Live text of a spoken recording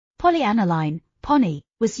Polyaniline, PANI,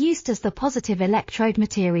 was used as the positive electrode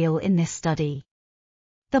material in this study.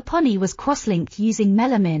 The PANI was cross-linked using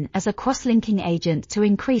melamine as a cross-linking agent to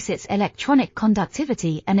increase its electronic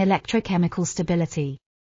conductivity and electrochemical stability.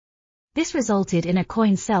 This resulted in a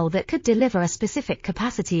coin cell that could deliver a specific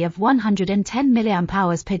capacity of 110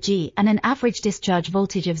 mAh/G and an average discharge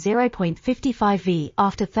voltage of 0.55 V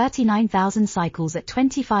after 39,000 cycles at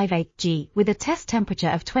 25.8 G with a test temperature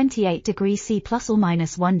of 28 degrees C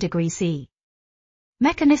 ± 1 degree C.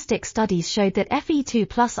 Mechanistic studies showed that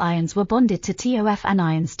Fe2+ ions were bonded to TOF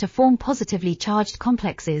anions to form positively charged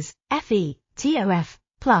complexes, Fe,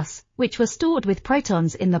 TOF+, which were stored with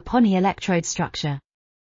protons in the PANI electrode structure.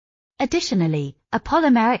 Additionally, a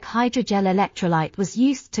polymeric hydrogel electrolyte was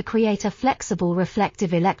used to create a flexible reflective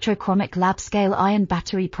electrochromic lab-scale ion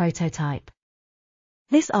battery prototype.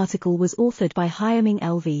 This article was authored by Haiming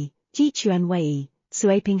LV, Zhiquan Wei,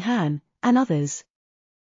 Cuiping Han, and others.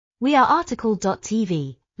 We are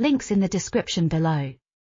RTCLTV, links in the description below.